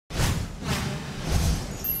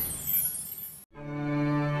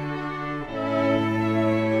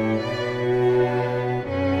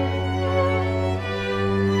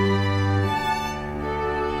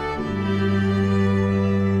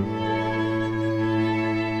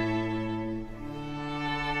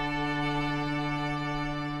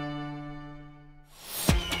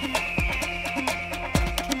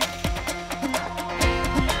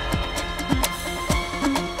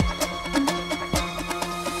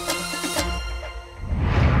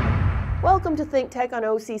Welcome to ThinkTech on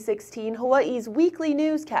OC16, Hawaii's weekly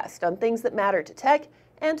newscast on things that matter to tech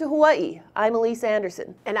and to Hawaii. I'm Elise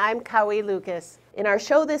Anderson. And I'm Kaui Lucas. In our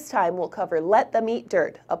show this time, we'll cover Let Them Eat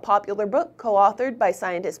Dirt, a popular book co-authored by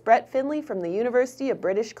scientist Brett Finlay from the University of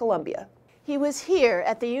British Columbia. He was here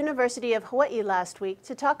at the University of Hawaii last week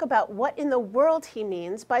to talk about what in the world he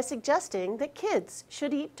means by suggesting that kids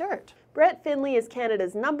should eat dirt. Brett Finlay is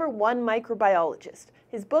Canada's #1 microbiologist.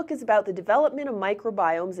 His book is about the development of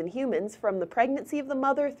microbiomes in humans from the pregnancy of the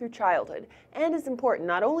mother through childhood, and is important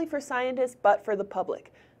not only for scientists but for the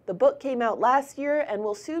public. The book came out last year and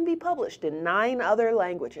will soon be published in 9 other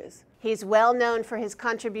languages. He's well known for his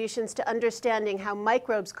contributions to understanding how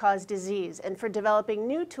microbes cause disease and for developing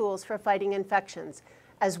new tools for fighting infections,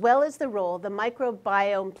 as well as the role the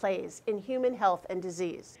microbiome plays in human health and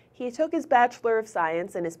disease. He took his Bachelor of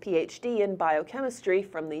Science and his PhD in biochemistry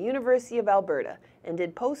from the University of Alberta and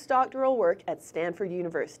did postdoctoral work at Stanford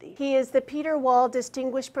University. He is the Peter Wall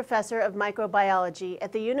Distinguished Professor of Microbiology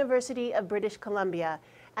at the University of British Columbia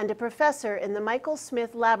and a professor in the Michael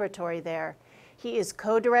Smith Laboratory there. He is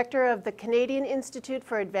co-director of the Canadian Institute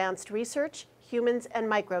for Advanced Research, Humans and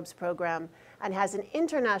Microbes program and has an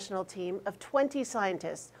international team of 20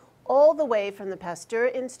 scientists, all the way from the Pasteur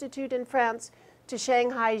Institute in France to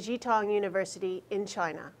Shanghai Jietong University in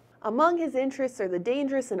China. Among his interests are the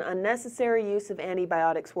dangerous and unnecessary use of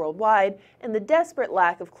antibiotics worldwide and the desperate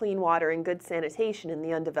lack of clean water and good sanitation in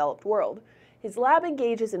the undeveloped world. His lab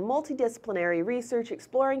engages in multidisciplinary research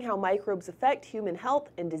exploring how microbes affect human health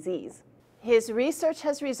and disease. His research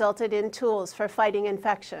has resulted in tools for fighting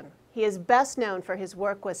infection. He is best known for his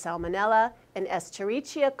work with Salmonella and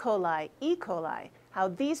Escherichia coli, E. coli, how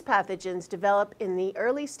these pathogens develop in the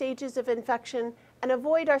early stages of infection and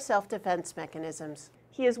avoid our self-defense mechanisms.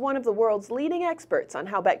 He is one of the world's leading experts on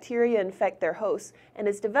how bacteria infect their hosts and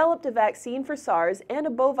has developed a vaccine for SARS and a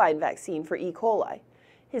bovine vaccine for E. coli.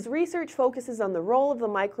 His research focuses on the role of the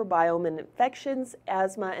microbiome in infections,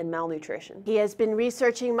 asthma, and malnutrition. He has been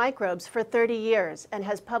researching microbes for 30 years and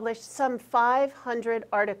has published some 500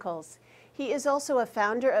 articles. He is also a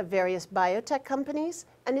founder of various biotech companies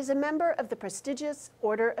and is a member of the prestigious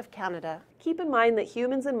Order of Canada. Keep in mind that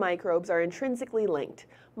humans and microbes are intrinsically linked.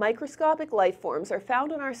 Microscopic life forms are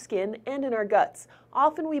found in our skin and in our guts.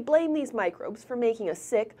 Often we blame these microbes for making us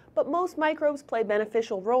sick, but most microbes play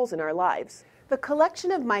beneficial roles in our lives. The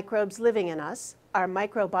collection of microbes living in us, our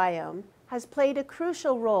microbiome, has played a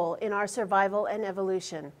crucial role in our survival and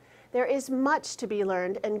evolution. There is much to be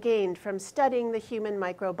learned and gained from studying the human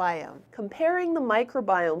microbiome. Comparing the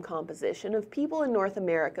microbiome composition of people in North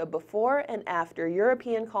America before and after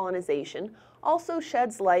European colonization also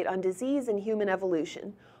sheds light on disease and human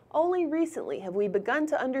evolution. Only recently have we begun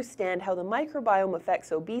to understand how the microbiome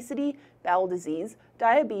affects obesity, bowel disease,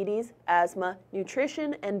 diabetes, asthma,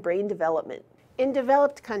 nutrition, and brain development. In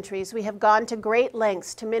developed countries, we have gone to great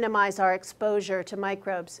lengths to minimize our exposure to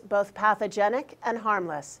microbes, both pathogenic and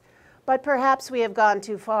harmless. But perhaps we have gone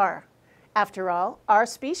too far. After all, our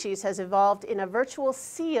species has evolved in a virtual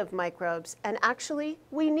sea of microbes, and actually,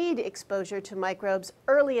 we need exposure to microbes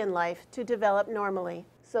early in life to develop normally.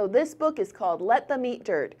 So this book is called Let Them Eat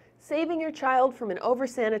Dirt, Saving Your Child from an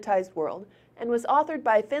Over-Sanitized World, and was authored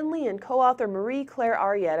by Finlay and co-author Marie-Claire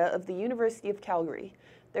Arietta of the University of Calgary.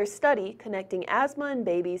 Their study, connecting asthma in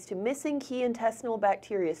babies to missing key intestinal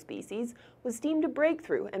bacteria species, was deemed a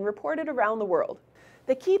breakthrough and reported around the world.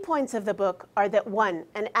 The key points of the book are that 1,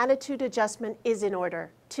 an attitude adjustment is in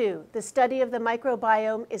order. 2, the study of the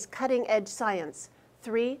microbiome is cutting-edge science.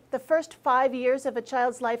 3, the first 5 years of a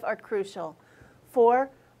child's life are crucial. 4,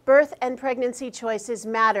 birth and pregnancy choices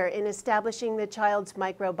matter in establishing the child's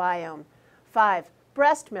microbiome. 5,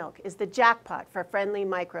 breast milk is the jackpot for friendly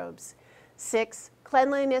microbes. 6,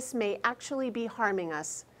 cleanliness may actually be harming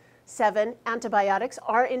us. 7, antibiotics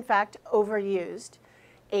are in fact overused.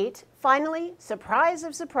 8, finally, surprise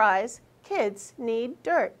of surprise, kids need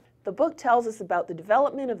dirt. The book tells us about the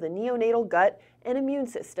development of the neonatal gut and immune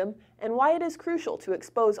system and why it is crucial to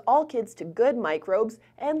expose all kids to good microbes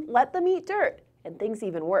and let them eat dirt, and things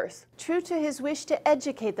even worse. True to his wish to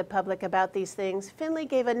educate the public about these things, Finlay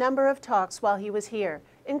gave a number of talks while he was here,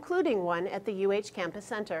 including one at the UH Campus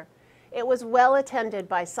Center. It was well attended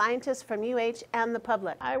by scientists from UH and the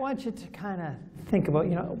public. I want you to kind of think about,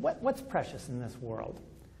 what's precious in this world?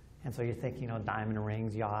 And so you think, diamond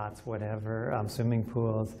rings, yachts, whatever, swimming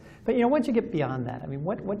pools. But, once you get beyond that,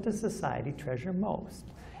 what does society treasure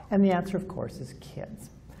most? And the answer, of course, is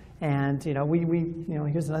kids. And,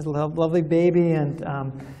 here's a nice lovely baby, and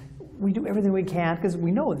we do everything we can because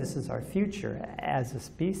we know this is our future as a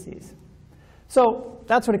species. So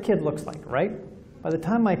that's what a kid looks like, right? By the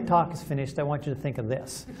time my talk is finished, I want you to think of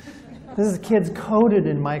this. This is kids coated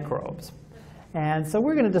in microbes. And so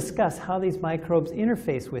we're going to discuss how these microbes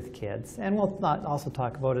interface with kids, and we'll also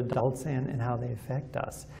talk about adults and how they affect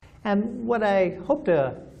us. And what I hope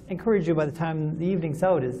to encourage you by the time the evening's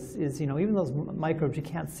out is even those microbes, you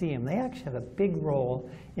can't see them, they actually have a big role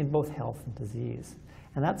in both health and disease.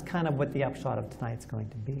 And that's kind of what the upshot of tonight's going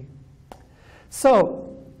to be.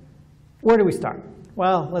 So, where do we start?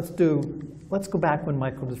 Well, let's go back when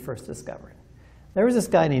microbes were first discovered. There was this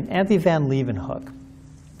guy named Anthony van Leeuwenhoek,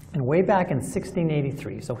 and way back in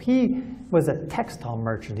 1683. So he was a textile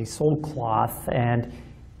merchant. He sold cloth, and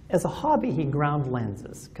as a hobby, he ground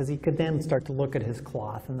lenses, because he could then start to look at his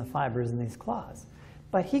cloth and the fibers in these cloths.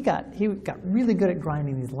 But he got really good at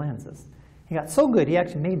grinding these lenses. He got so good, he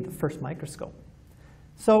actually made the first microscope.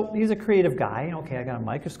 So he's a creative guy. Okay, I got a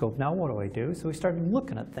microscope, now what do I do? So he started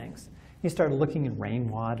looking at things. He started looking at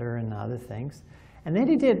rainwater and other things. And then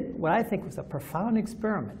he did what I think was a profound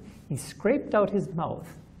experiment. He scraped out his mouth,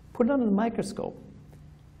 put it under the microscope,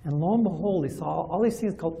 and lo and behold, he saw all these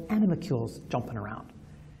things called animalcules jumping around.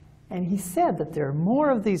 And he said that there are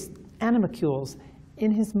more of these animalcules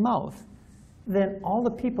in his mouth than all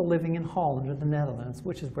the people living in Holland or the Netherlands,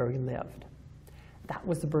 which is where he lived. That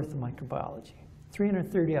was the birth of microbiology,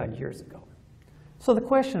 330 odd years ago. So the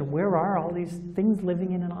question, where are all these things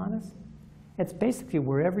living in and on us? It's basically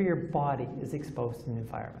wherever your body is exposed in the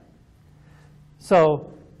environment.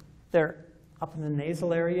 So they're up in the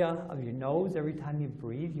nasal area of your nose. Every time you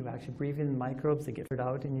breathe, you actually breathe in microbes that get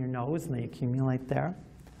out in your nose and they accumulate there.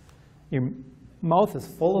 Your mouth is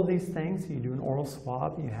full of these things. You do an oral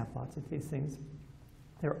swab, you have lots of these things.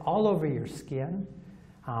 They're all over your skin.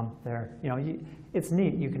 It's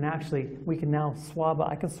neat. You can actually, I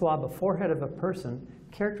can swab a forehead of a person,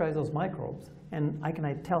 characterize those microbes, and I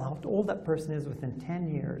can tell how old that person is within 10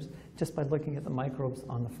 years just by looking at the microbes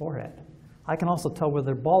on the forehead. I can also tell whether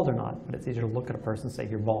they're bald or not, but it's easier to look at a person and say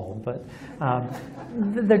you're bald. But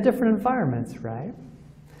they're different environments, right?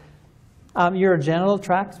 Your genital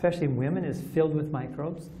tract, especially in women, is filled with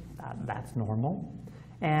microbes. That's normal.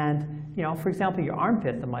 And for example, your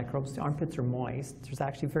armpit, the armpits are moist. There's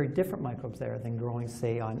actually very different microbes there than growing,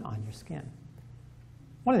 say, on your skin.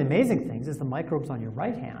 One of the amazing things is the microbes on your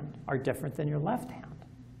right hand are different than your left hand.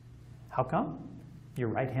 How come? Your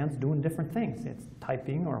right hand's doing different things. It's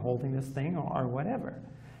typing or holding this thing or whatever.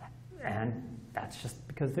 And that's just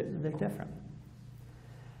because they're different.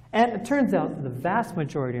 And it turns out that the vast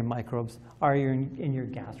majority of microbes are in your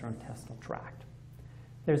gastrointestinal tract.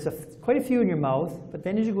 There's quite a few in your mouth, but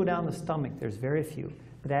then as you go down the stomach, there's very few.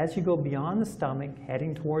 But as you go beyond the stomach,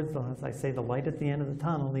 heading towards, as I say, the light at the end of the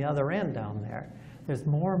tunnel, the other end down there, there's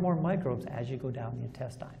more and more microbes as you go down the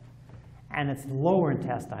intestine. And it's the lower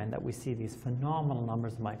intestine that we see these phenomenal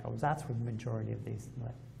numbers of microbes. That's where the majority of these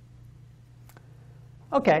live.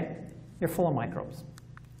 Okay, you're full of microbes.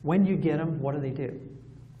 When you get them, what do they do?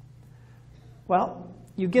 Well,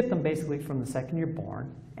 you get them basically from the second you're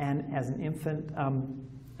born, and as an infant,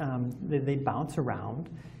 they bounce around.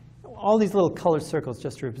 All these little colored circles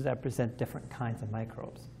just represent different kinds of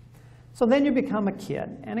microbes. So then you become a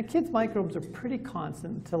kid, and a kid's microbes are pretty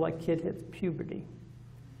constant until a kid hits puberty.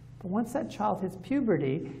 But once that child hits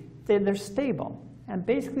puberty, they're stable. And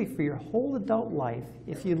basically for your whole adult life,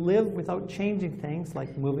 if you live without changing things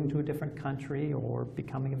like moving to a different country or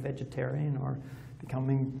becoming a vegetarian or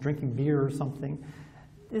drinking beer or something,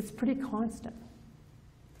 it's pretty constant.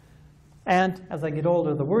 And as I get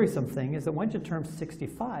older, the worrisome thing is that once you turn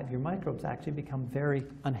 65, your microbes actually become very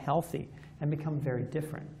unhealthy and become very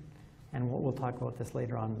different. And we'll talk about this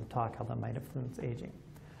later on in the talk, how that might influence aging.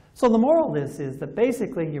 So the moral of this is that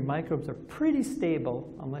basically your microbes are pretty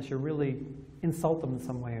stable unless you really insult them in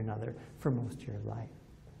some way or another for most of your life.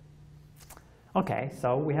 Okay,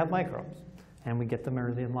 so we have microbes, and we get them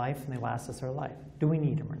early in life, and they last us our life. Do we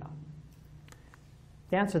need them or not?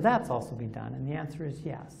 The answer to that's also been done, and the answer is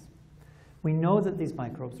yes. We know that these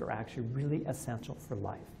microbes are actually really essential for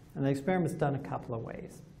life, and the experiment's done a couple of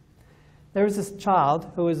ways. There was this child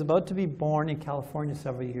who was about to be born in California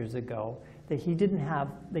several years ago that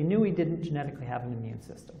they knew he didn't genetically have an immune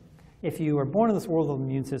system. If you were born in this world with an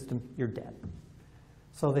immune system, you're dead.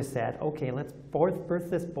 So they said, okay, let's birth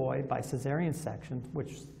this boy by cesarean section,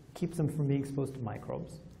 which keeps him from being exposed to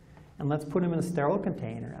microbes. And let's put him in a sterile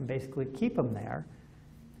container and basically keep him there.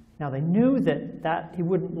 Now they knew that he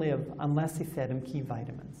wouldn't live unless he fed him key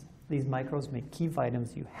vitamins. These microbes make key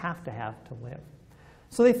vitamins you have to live.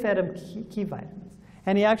 So they fed him key vitamins.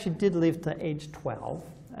 And he actually did live to age 12,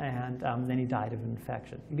 and then he died of an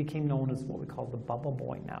infection. He became known as what we call the bubble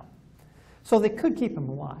boy now. So they could keep him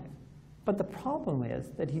alive. But the problem is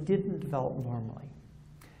that he didn't develop normally.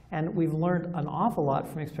 And we've learned an awful lot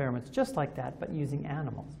from experiments just like that, but using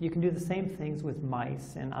animals. You can do the same things with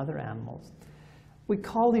mice and other animals. We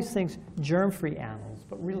call these things germ-free animals,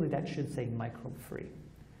 but really that should say microbe-free.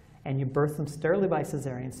 And you birth them sterilely by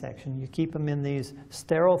cesarean section. You keep them in these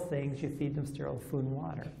sterile things. You feed them sterile food and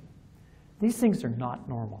water. These things are not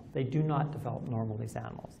normal. They do not develop normal, these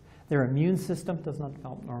animals. Their immune system does not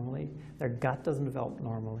develop normally. Their gut doesn't develop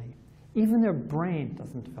normally. Even their brain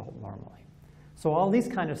doesn't develop normally. So all these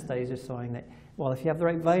kind of studies are showing that, well, if you have the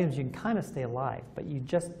right vitamins, you can kind of stay alive, but you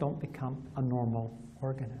just don't become a normal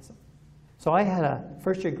organism. So I had a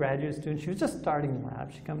first-year graduate student. She was just starting the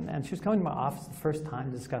lab. She was coming to my office the first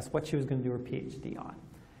time to discuss what she was going to do her PhD on.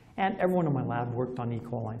 And everyone in my lab worked on E.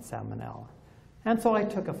 coli and salmonella. And so I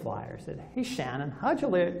took a flyer, said, hey, Shannon, how'd you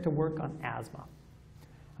like to work on asthma?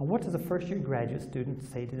 And what does a first-year graduate student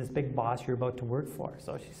say to this big boss you're about to work for?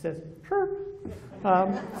 So she says, sure.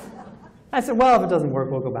 I said, well, if it doesn't work,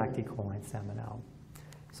 we'll go back to E. coli and salmonella.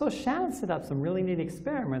 So Shannon set up some really neat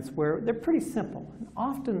experiments where they're pretty simple. And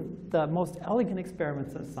often the most elegant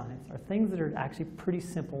experiments in science are things that are actually pretty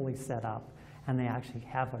simply set up, and they actually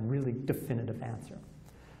have a really definitive answer.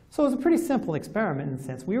 So it was a pretty simple experiment in the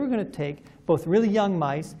sense we were going to take both really young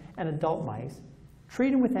mice and adult mice,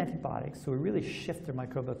 treat them with antibiotics so we really shift their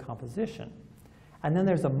microbial composition. And then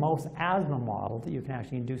there's a mouse asthma model that you can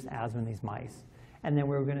actually induce asthma in these mice. And then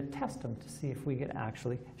we were going to test them to see if we could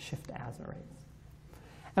actually shift asthma rates.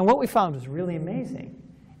 And what we found was really amazing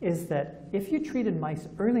is that if you treated mice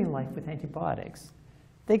early in life with antibiotics,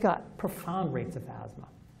 they got profound rates of asthma.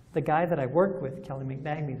 The guy that I worked with, Kelly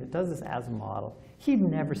McNagny, that does this asthma model, he'd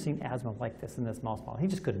never seen asthma like this in this mouse model. He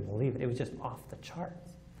just couldn't believe it. It was just off the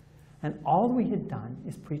charts. And all we had done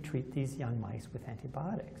is pre-treat these young mice with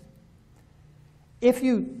antibiotics. If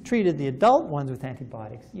you treated the adult ones with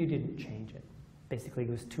antibiotics, you didn't change it. Basically, it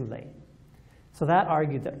was too late. So that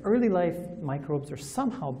argued that early life microbes are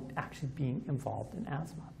somehow actually being involved in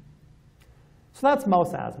asthma. So that's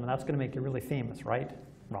mouse asthma. That's going to make you really famous, right?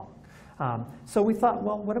 Wrong. So we thought,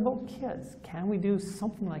 well, what about kids? Can we do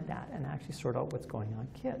something like that and actually sort out what's going on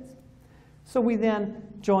in kids? So we then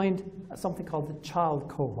joined something called the child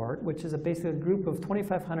cohort, which is basically a group of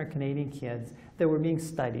 2,500 Canadian kids that were being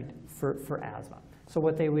studied for asthma. So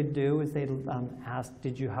what they would do is they'd ask,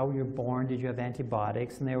 how were you born? Did you have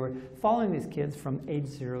antibiotics? And they were following these kids from age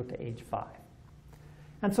 0 to age 5.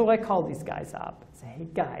 And so I called these guys up and say, hey,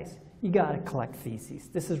 guys, you got to collect feces.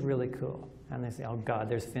 This is really cool. And they say, oh, God,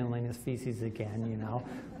 there's Finlay and his feces again, you know.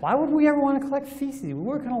 Why would we ever want to collect feces? We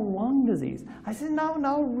work on a lung disease. I said,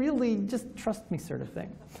 no, really, just trust me sort of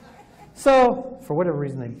thing. So for whatever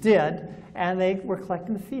reason they did, and they were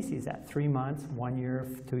collecting the feces at 3 months, 1 year,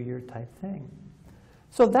 2 year type thing.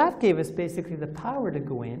 So that gave us basically the power to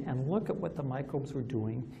go in and look at what the microbes were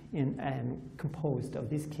doing and composed of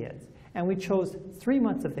these kids. And we chose 3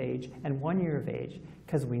 months of age and 1 year of age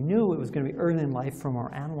because we knew it was going to be early in life from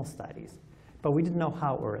our animal studies. But we didn't know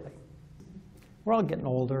how early. We're all getting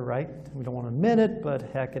older, right? We don't want to admit it, but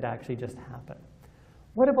heck, it actually just happened.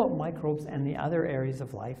 What about microbes and the other areas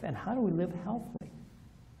of life, and how do we live healthily?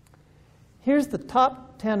 Here's the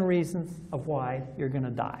top 10 reasons of why you're going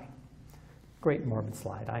to die. Great morbid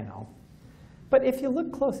slide, I know. But if you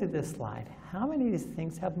look closely at this slide, how many of these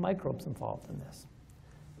things have microbes involved in this?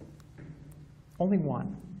 Only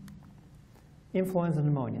one. Influenza and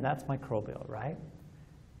pneumonia, that's microbial, right?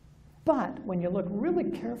 But when you look really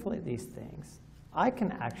carefully at these things, I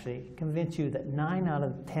can actually convince you that 9 out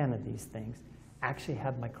of 10 of these things actually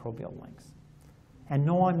have microbial links. And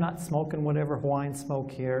no, I'm not smoking whatever Hawaiian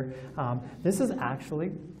smoke here. This is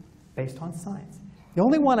actually based on science. The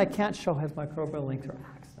only one I can't show has microbial links are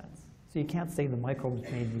accidents. So you can't say the microbes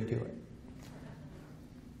made me do it.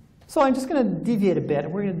 So I'm just going to deviate a bit,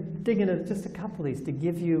 and we're going to dig into just a couple of these to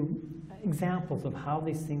give you examples of how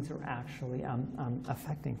these things are actually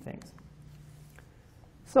affecting things.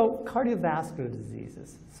 So cardiovascular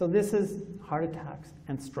diseases. So this is heart attacks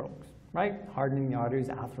and strokes, right? Hardening the arteries,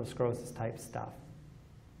 atherosclerosis type stuff.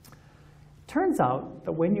 Turns out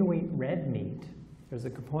that when you eat red meat, there's a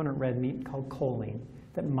component in red meat called choline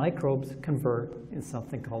that microbes convert in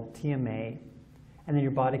something called TMA, and then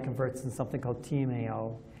your body converts in something called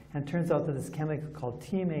TMAO. And it turns out that this chemical called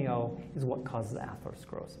TMAO is what causes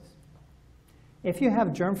atherosclerosis. If you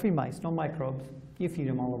have germ-free mice, no microbes, you feed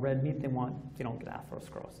them all the red meat they want, you don't get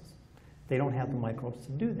atherosclerosis. They don't have the microbes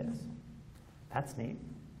to do this. That's neat.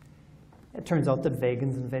 It turns out that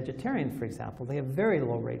vegans and vegetarians, for example, they have very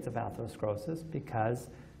low rates of atherosclerosis because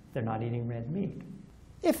they're not eating red meat.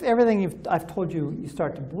 If everything I've told you you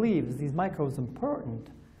start to believe is these microbes are important,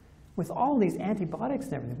 with all these antibiotics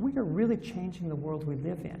and everything, we are really changing the world we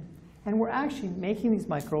live in. And we're actually making these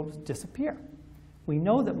microbes disappear. We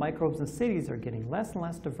know that microbes in cities are getting less and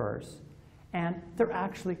less diverse, and they're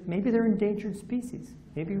actually, maybe they're endangered species.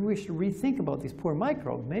 Maybe we should rethink about these poor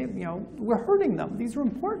microbes. Maybe, you know, we're hurting them. These are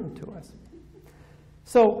important to us.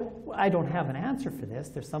 So I don't have an answer for this.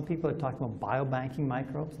 There's some people that talk about biobanking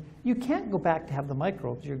microbes. You can't go back to have the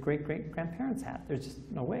microbes your great-great-grandparents had. There's just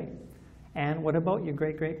no way. And what about your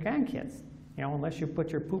great-great-grandkids? You know, unless you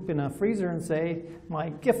put your poop in a freezer and say, my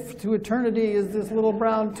gift to eternity is this little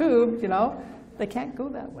brown tube, you know, they can't go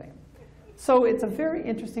that way. So it's a very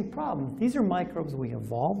interesting problem. These are microbes we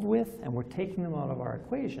evolved with, and we're taking them out of our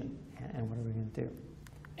equation. And what are we going to do?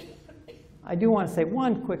 I do want to say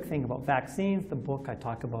one quick thing about vaccines. The book, I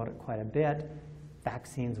talk about it quite a bit.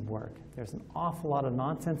 Vaccines work. There's an awful lot of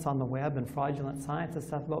nonsense on the web and fraudulent science and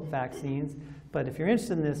stuff about vaccines. But if you're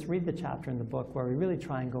interested in this, read the chapter in the book where we really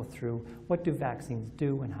try and go through what do vaccines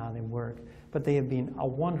do and how they work. But they have been a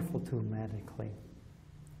wonderful tool medically.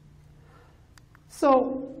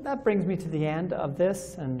 So that brings me to the end of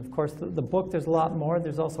this. And of course, the book, there's a lot more.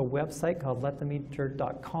 There's also a website called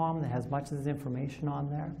letthemeatdirt.com that has much of this information on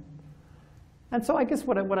there. And so I guess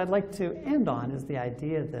what I'd like to end on is the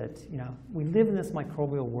idea that, you know, we live in this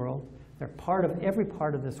microbial world. They're part of every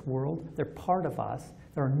part of this world. They're part of us.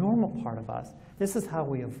 They're a normal part of us. This is how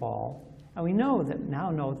we evolve. And we know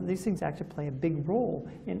that these things actually play a big role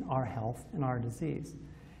in our health and our disease.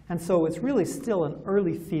 And so it's really still an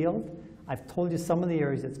early field. I've told you some of the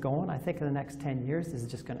areas it's going. I think in the next 10 years, this is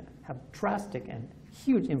just going to have drastic and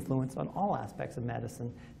huge influence on all aspects of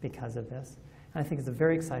medicine because of this. And I think it's a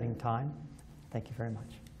very exciting time. Thank you very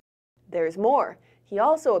much. There's more. He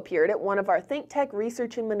also appeared at one of our ThinkTech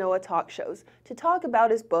Research in Manoa talk shows to talk about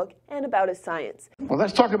his book and about his science. Well,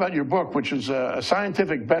 let's talk about your book, which is a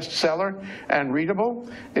scientific bestseller and readable.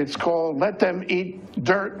 It's called Let Them Eat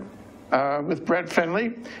Dirt with Brett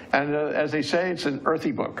Finlay. And as they say, it's an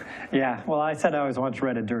earthy book. Yeah, well, I said I always once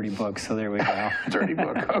read a dirty book, so there we go. Dirty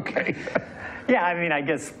book, okay. Yeah, I mean, I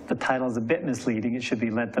guess the title is a bit misleading. It should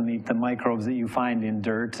be Let Them Eat the Microbes That You Find in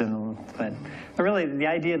Dirt. But really, the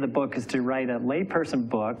idea of the book is to write a layperson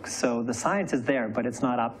book, so the science is there, but it's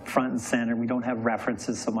not up front and center. We don't have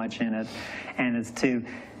references so much in it. And it's to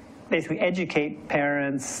basically educate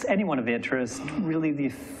parents, anyone of interest, really the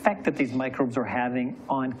effect that these microbes are having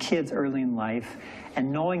on kids early in life. And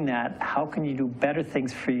knowing that, how can you do better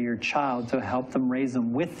things for your child to help them raise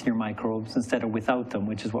them with your microbes instead of without them,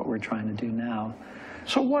 which is what we're trying to do now.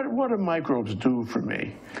 So what do microbes do for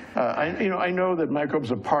me? I know that microbes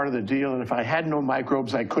are part of the deal, and if I had no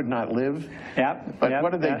microbes, I could not live. Yep. But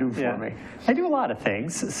what do they do for me? They do a lot of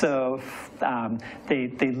things. So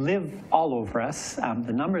they live all over us.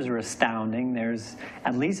 The numbers are astounding. There's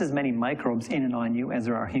at least as many microbes in and on you as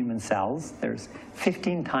there are human cells. There's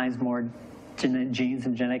 15 times more genes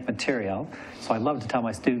and genetic material. So I love to tell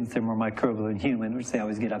my students they're more microbial than human, which they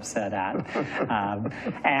always get upset at.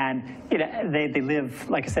 And you know, they live,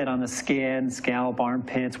 like I said, on the skin, scalp,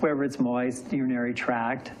 armpits, wherever it's moist, urinary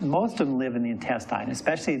tract. Most of them live in the intestine,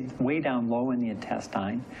 especially way down low in the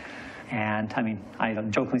intestine. And I mean, I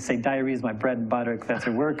jokingly say diarrhea is my bread and butter because that's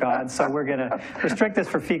what we're on. So we're going to restrict this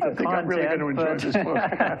for fecal content. I'm really going to enjoy this book.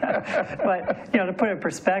 But you know, to put it in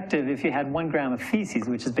perspective, if you had 1 gram of feces,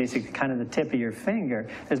 which is basically kind of the tip of your finger,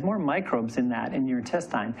 there's more microbes in that in your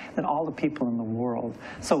intestine than all the people in the world.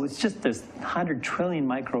 So it's just there's 100 trillion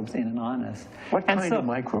microbes in and on us. What kind of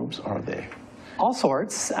microbes are they? All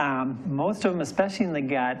sorts. Most of them, especially in the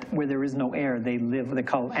gut where there is no air, they live, they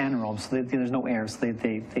call anaerobes. So there's no air, so they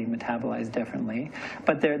metabolize differently.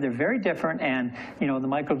 But they're very different, and you know, the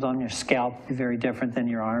microbes on your scalp are very different than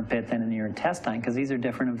your armpit, than in your intestine, because these are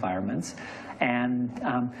different environments.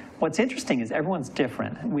 And what's interesting is everyone's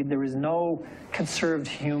different. There is no conserved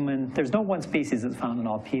human, there's no one species that's found in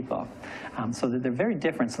all people. So they're very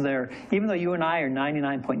different. So even though you and I are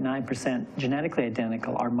 99.9% genetically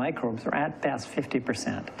identical, our microbes are at best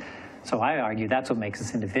 50%. So I argue that's what makes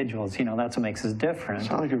us individuals. You know, that's what makes us different.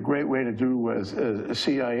 Sounds like a great way to do a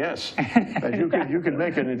CIS. You could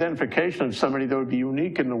make an identification of somebody that would be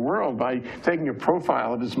unique in the world by taking a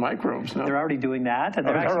profile of his microbes. No? They're already doing that, and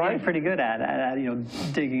they're actually getting pretty good at you know,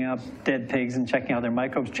 digging up dead pigs and checking how their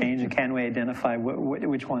microbes change, and can we identify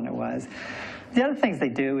which one it was. The other things they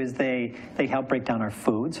do is they help break down our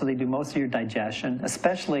food, so they do most of your digestion,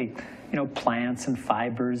 especially you know, plants and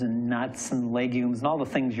fibers and nuts and legumes and all the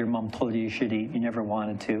things your mom told you should eat, you never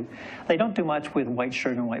wanted to. They don't do much with white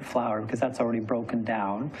sugar and white flour because that's already broken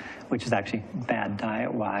down, which is actually bad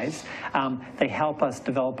diet-wise. They help us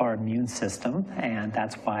develop our immune system, and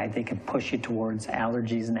that's why they can push you towards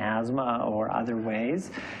allergies and asthma or other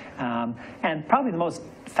ways. And probably the most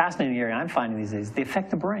fascinating area I'm finding these days. They affect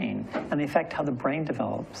the brain, and they affect how the brain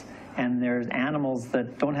develops. And there's animals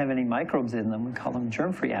that don't have any microbes in them. We call them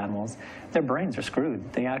germ-free animals. Their brains are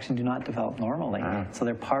screwed. They actually do not develop normally. So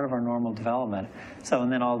they're part of our normal development. So, and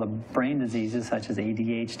then all the brain diseases such as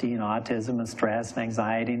ADHD and autism and stress and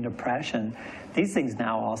anxiety and depression, these things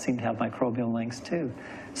now all seem to have microbial links too.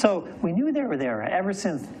 So we knew they were there ever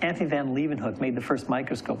since Anthony van Leeuwenhoek made the first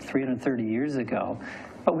microscope 330 years ago.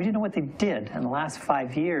 But we didn't know what they did. In the last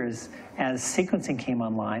 5 years, as sequencing came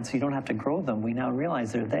online, so you don't have to grow them, we now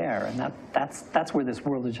realize they're there. And that's where this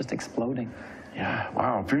world is just exploding. Yeah,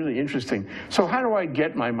 wow, really interesting. So how do I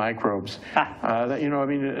get my microbes? You know, I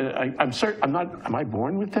mean, I'm certain, am I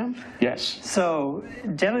born with them? Yes. So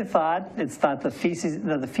generally it's thought the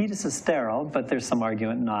fetus is sterile, but there's some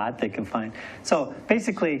argument not. They can find. So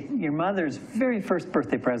basically, your mother's very first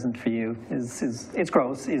birthday present for you it's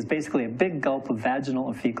gross, is basically a big gulp of vaginal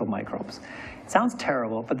and fecal microbes. It sounds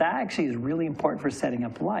terrible, but that actually is really important for setting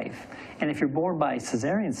up life. And if you're born by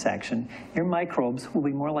cesarean section, your microbes will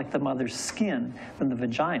be more like the mother's skin than the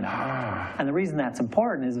vagina. And the reason that's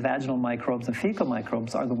important is vaginal microbes and fecal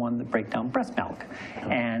microbes are the ones that break down breast milk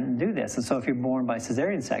and do this. And so if you're born by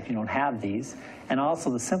cesarean section, you don't have these. And also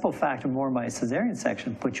the simple fact of born by a cesarean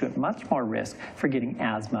section puts you at much more risk for getting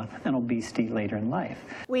asthma and obesity later in life.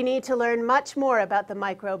 We need to learn much more about the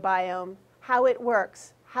microbiome, how it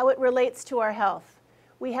works, how it relates to our health.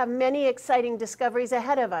 We have many exciting discoveries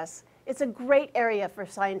ahead of us. It's a great area for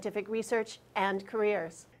scientific research and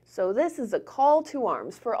careers. So this is a call to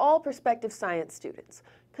arms for all prospective science students.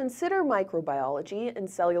 Consider microbiology and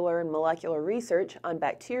cellular and molecular research on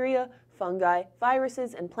bacteria, fungi,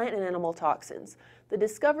 viruses, and plant and animal toxins. The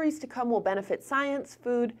discoveries to come will benefit science,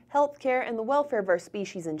 food, healthcare, and the welfare of our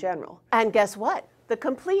species in general. And guess what? The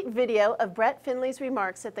complete video of Brett Finlay's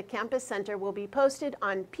remarks at the Campus Center will be posted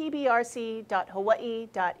on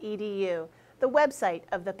pbrc.hawaii.edu, the website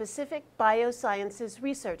of the Pacific Biosciences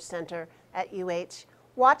Research Center at UH.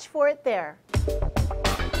 Watch for it there.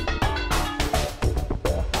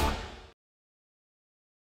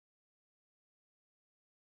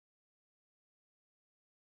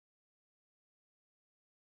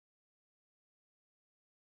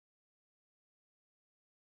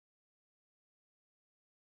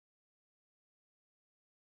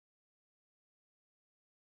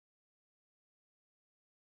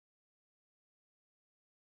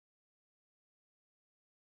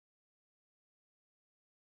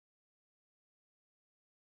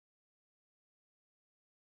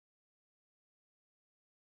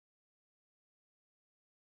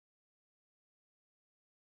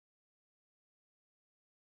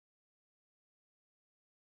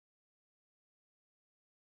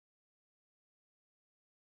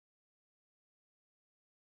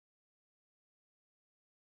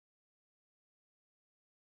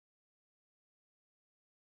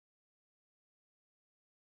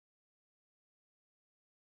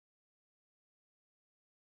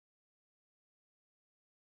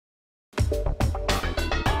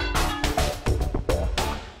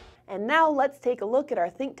 And now let's take a look at our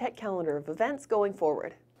ThinkTech calendar of events going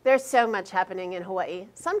forward. There's so much happening in Hawaii.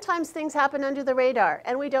 Sometimes things happen under the radar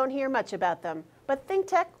and we don't hear much about them, but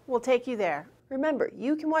ThinkTech will take you there. Remember,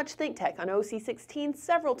 you can watch ThinkTech on OC16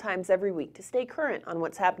 several times every week to stay current on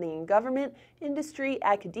what's happening in government, industry,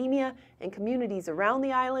 academia, and communities around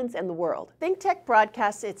the islands and the world. ThinkTech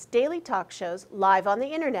broadcasts its daily talk shows live on the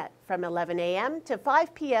internet from 11 a.m. to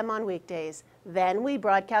 5 p.m. on weekdays. Then we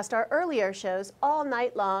broadcast our earlier shows all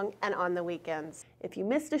night long and on the weekends. If you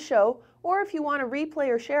missed a show, or if you want to replay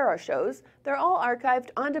or share our shows, they're all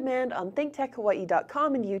archived on demand on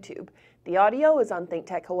thinktechhawaii.com and YouTube. The audio is on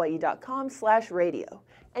thinktechhawaii.com/radio.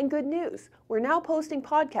 And good news, we're now posting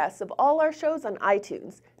podcasts of all our shows on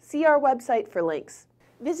iTunes. See our website for links.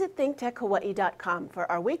 Visit thinktechhawaii.com for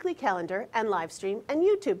our weekly calendar and live stream and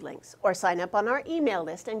YouTube links, or sign up on our email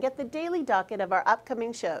list and get the daily docket of our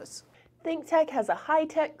upcoming shows. ThinkTech has a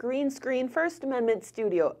high-tech green screen First Amendment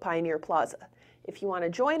studio at Pioneer Plaza. If you want to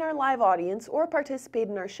join our live audience or participate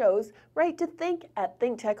in our shows, write to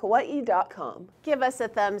think@thinktechhawaii.com. Give us a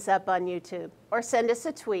thumbs up on YouTube or send us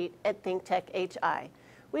a tweet at ThinkTechHI.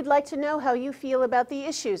 We'd like to know how you feel about the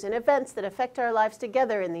issues and events that affect our lives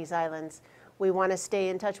together in these islands. We want to stay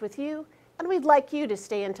in touch with you, and we'd like you to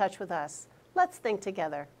stay in touch with us. Let's think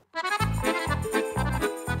together.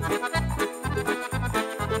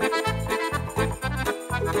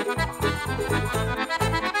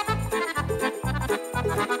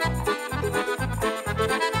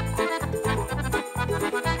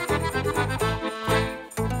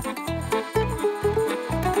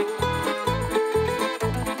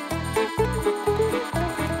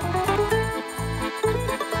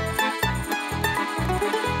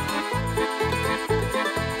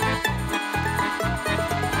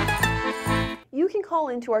 call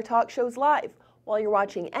into our talk shows live. While you're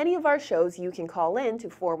watching any of our shows, you can call in to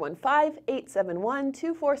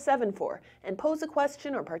 415-871-2474 and pose a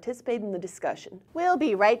question or participate in the discussion. We'll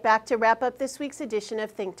be right back to wrap up this week's edition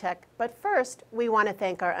of ThinkTech, but first, we want to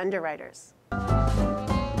thank our underwriters.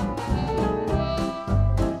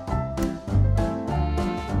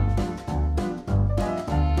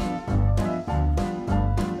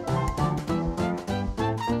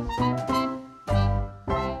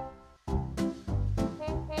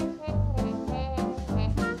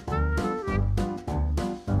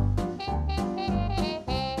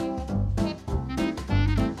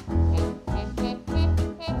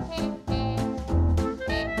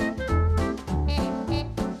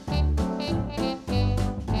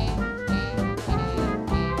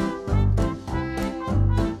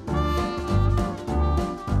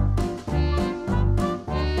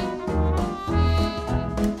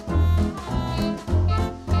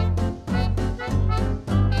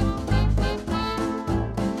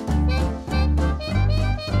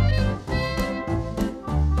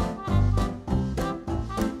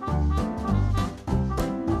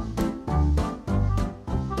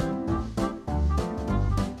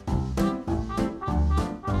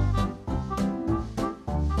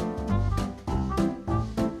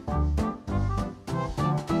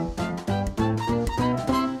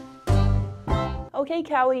 Okay,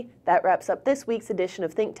 Kaui, that wraps up this week's edition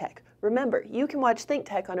of ThinkTech. Remember, you can watch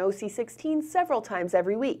ThinkTech on OC16 several times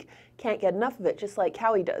every week. Can't get enough of it, just like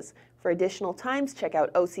Kaui does. For additional times, check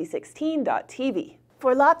out oc16.tv.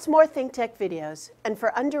 For lots more ThinkTech videos, and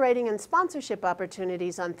for underwriting and sponsorship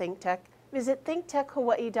opportunities on ThinkTech, visit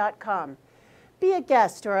thinktechhawaii.com. Be a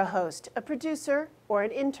guest or a host, a producer or an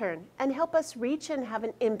intern, and help us reach and have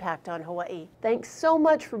an impact on Hawaii. Thanks so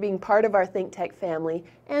much for being part of our ThinkTech family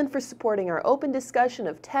and for supporting our open discussion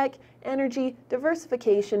of tech, energy,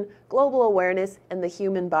 diversification, global awareness, and the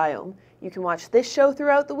human biome. You can watch this show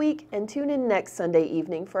throughout the week and tune in next Sunday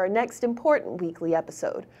evening for our next important weekly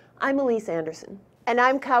episode. I'm Elise Anderson. And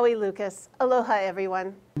I'm Kaui Lucas. Aloha,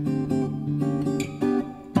 everyone.